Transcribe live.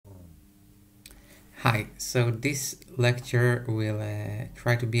Hi, so this lecture will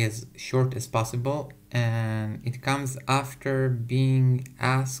try to be as short as possible, and it comes after being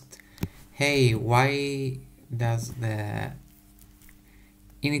asked, hey, why does the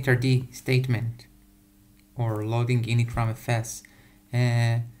initRD statement or loading initramfs,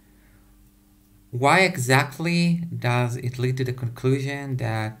 why exactly does it lead to the conclusion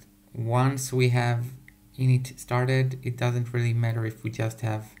that once we have init started, it doesn't really matter if we just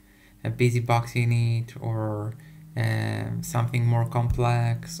have a busy box init or something more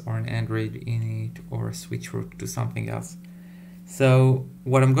complex or an Android init or a switch root to something else. So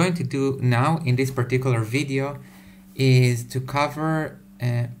what I'm going to do now in this particular video is to cover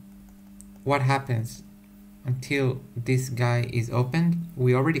what happens until this guy is opened.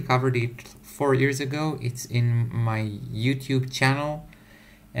 We already covered it 4 years ago. It's in my YouTube channel.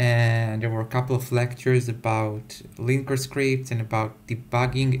 And there were a couple of lectures about linker scripts and about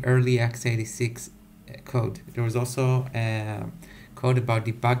debugging early x86 code. There was also a code about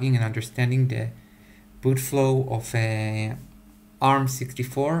debugging and understanding the boot flow of a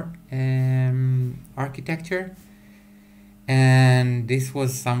ARM64 architecture. And this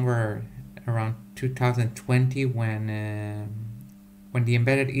was somewhere around 2020 when the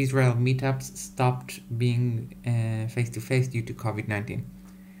embedded Israel meetups stopped being face-to-face due to COVID-19.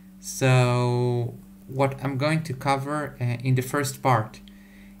 So what I'm going to cover in the first part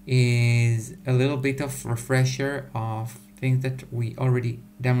is a little bit of refresher of things that we already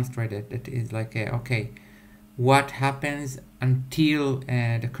demonstrated. That is like, okay, what happens until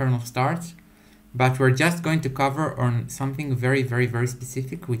the kernel starts? But we're just going to cover on something very, very, very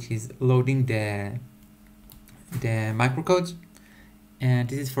specific, which is loading the microcodes. And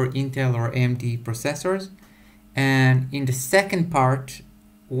this is for Intel or AMD processors. And in the second part,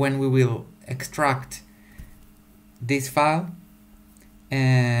 when we will extract this file,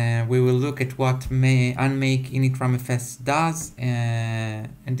 and we will look at what unmkinitramfs does, and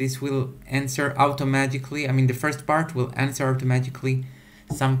this will answer automatically. I mean, the first part will answer automatically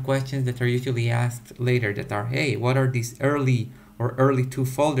some questions that are usually asked later that are, hey, what are these early or early2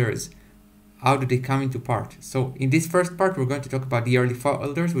 folders? How do they come into part? So in this first part, we're going to talk about the early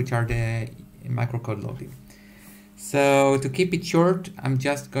folders, which are the microcode loading. So to keep it short, I'm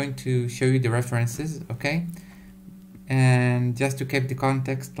just going to show you the references, okay? And just to keep the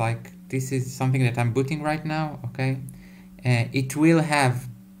context, like this is something that I'm booting right now, okay? It will have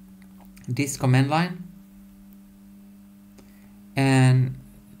this command line, and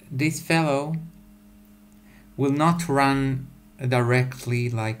this fellow will not run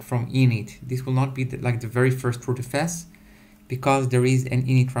directly like from init. This will not be like the very first rootfs, because there is an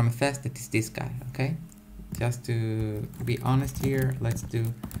initramfs that is this guy, okay? Just to be honest here, let's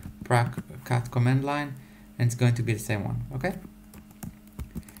do cat command line, and it's going to be the same one, okay?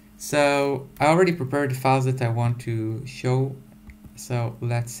 So I already prepared the files that I want to show, so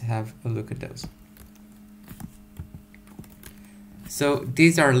let's have a look at those. So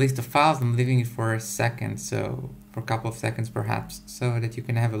these are a list of files. I'm leaving it for a second, so for a couple of seconds perhaps, so that you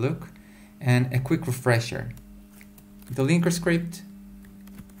can have a look. And a quick refresher. The linker script,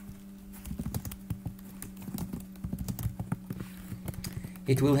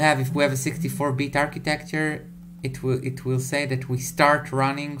 it will have, if we have a 64-bit architecture, it will say that we start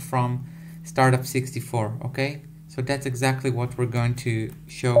running from startup 64, okay? So that's exactly what we're going to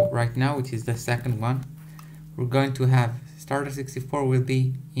show right now, which is the second one. We're going to have startup 64 will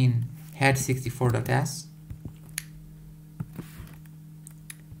be in head64.s.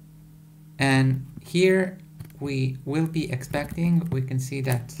 And here we will be expecting, we can see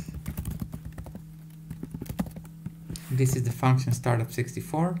that this is the function startup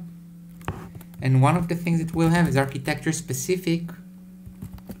 64, and one of the things it will have is architecture specific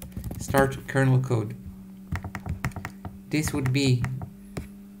start kernel code. This would be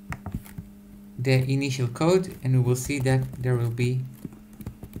the initial code, and we will see that there will be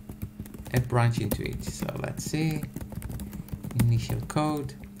a branch into it. So let's see, initial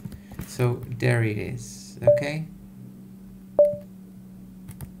code. So there it is, okay?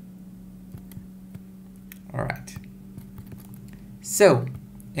 All right. So,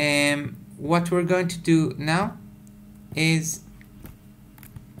 what we're going to do now is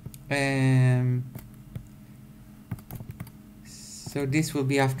so this will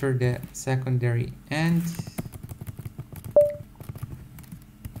be after the secondary end,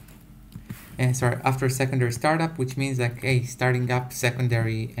 sorry, after secondary startup, which means like, hey, starting up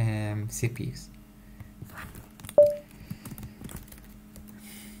secondary CPUs.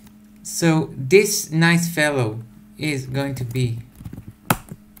 So this nice fellow is going to be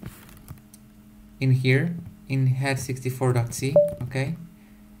in here in head64.c, okay?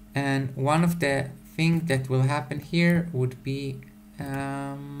 And one of the thing that will happen here would be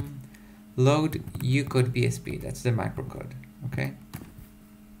load ucode BSP. That's the microcode. Okay.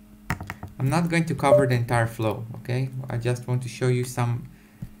 I'm not going to cover the entire flow. Okay. I just want to show you some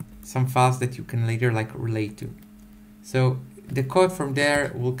files that you can later like relate to. So the code from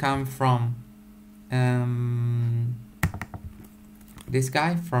there will come from this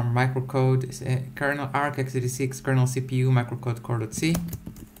guy from microcode, kernel arc x86 kernel cpu microcode core.c.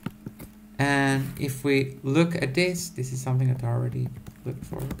 And if we look at this is something that I already looked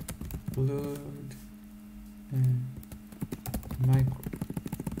for. Load micro.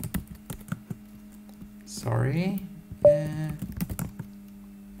 Sorry.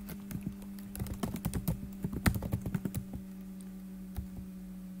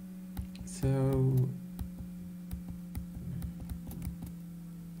 So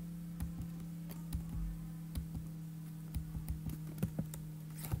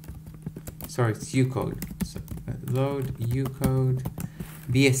sorry, it's ucode. So load ucode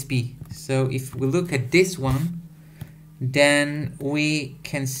BSP. So if we look at this one, then we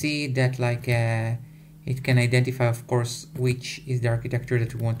can see that like it can identify, of course, which is the architecture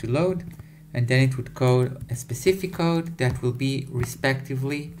that we want to load, and then it would code a specific code that will be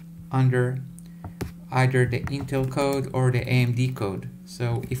respectively under either the Intel code or the AMD code.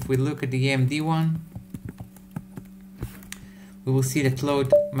 So if we look at the AMD one, we will see that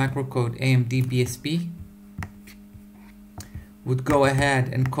load microcode AMD BSP would go ahead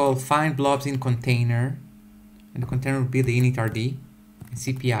and call find blobs in container, and the container would be the initrd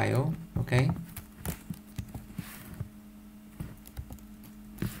cpio. Okay.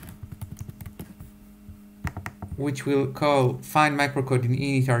 Which will call find microcode in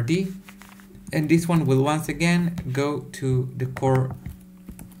initRD, and this one will once again go to the core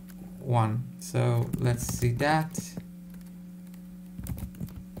one. So let's see that.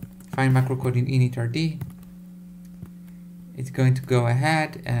 Find microcode in initRD. It's going to go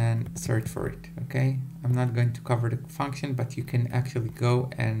ahead and search for it. Okay, I'm not going to cover the function, but you can actually go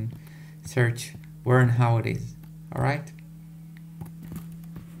and search where and how it is. All right.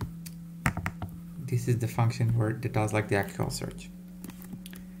 This is the function where it does like the actual search.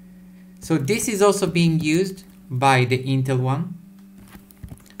 So this is also being used by the Intel one,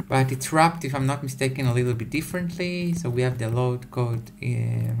 but it's wrapped, if I'm not mistaken, a little bit differently. So we have the load code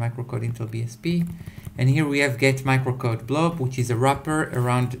microcode Intel BSP, and here we have get microcode blob, which is a wrapper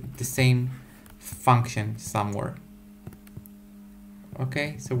around the same function somewhere.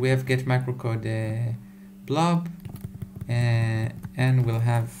 Okay, so we have get microcode blob, and we'll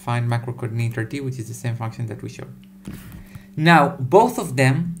have find microcode in initRD, which is the same function that we showed. Now, both of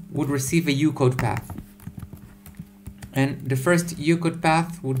them would receive a ucode path. And the first ucode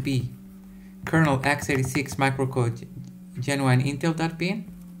path would be kernel x86 microcode genuine intel.bin.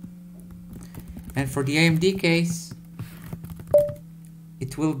 And for the AMD case,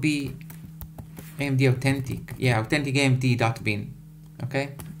 it will be AMD authentic. Yeah, authentic AMD.bin.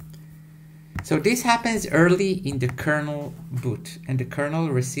 Okay? So this happens early in the kernel boot, and the kernel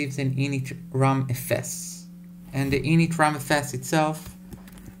receives an initramfs. And the initramfs itself,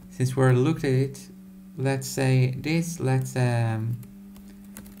 since we're looked at it, let's say this, let's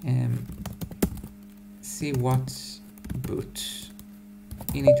see what boot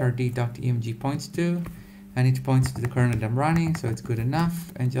initrd.emg points to, and it points to the kernel that I'm running, so it's good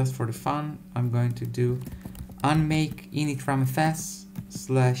enough. And just for the fun, I'm going to do unmkinitramfs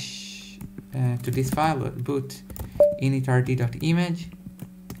slash to this file, boot initrd.image,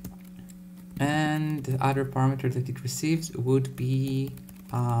 and the other parameter that it receives would be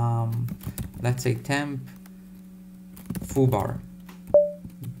let's say temp foobar,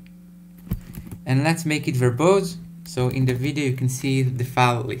 and let's make it verbose. So in the video you can see the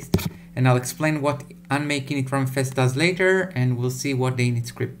file list, and I'll explain what unmkinitramfs does later, and we'll see what the init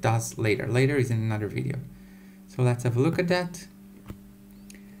script does later. Later is in another video. So let's have a look at that.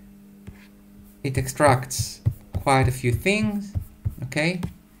 It extracts quite a few things. Okay,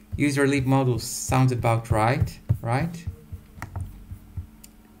 user lib modules sounds about right?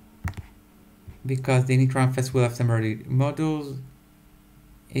 Because the initramfs will have some early modules.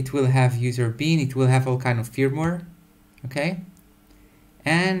 It will have user bin, it will have all kind of firmware, okay?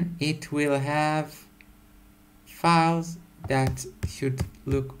 And it will have files that should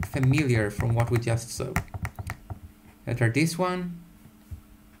look familiar from what we just saw. That are this one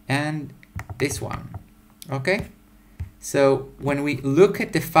and this one, okay? So when we look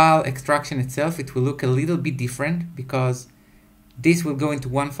at the file extraction itself, it will look a little bit different, because this will go into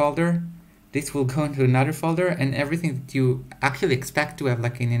one folder, this will go into another folder, and everything that you actually expect to have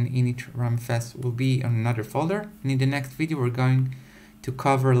like in an initramfs will be on another folder. And in the next video we're going to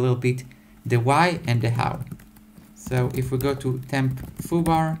cover a little bit the why and the how. So if we go to temp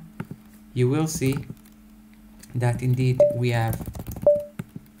foobar, you will see that indeed we have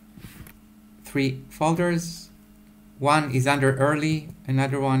 3 folders. One is under early,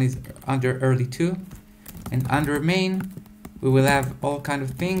 another one is under early2, and under main we will have all kind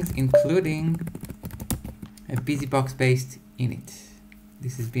of things, including a busybox based init.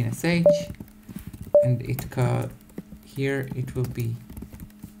 This is bin sh, and here it will be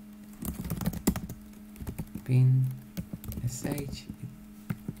bin sh.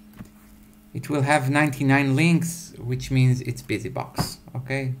 It will have 99 links, which means it's busybox.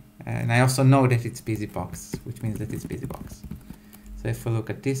 Okay, and I also know that it's busybox, which means that it's busybox. So if we look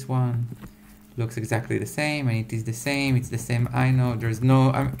at this one, it looks exactly the same, and it is the same. It's the same. I know there's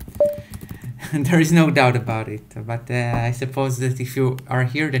no there is no doubt about it. But I suppose that if you are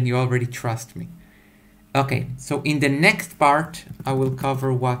here, then you already trust me. Okay, so in the next part, I will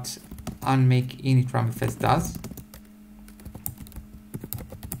cover what unmkinitramfs does.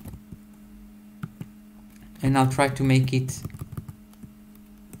 And I'll try to make it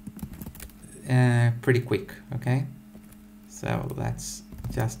pretty quick, okay? So let's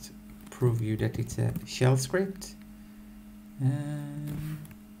just prove you that it's a shell script. And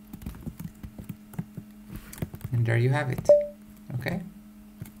there you have it, okay?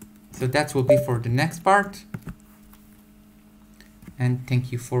 So that will be for the next part. And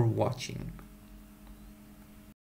thank you for watching.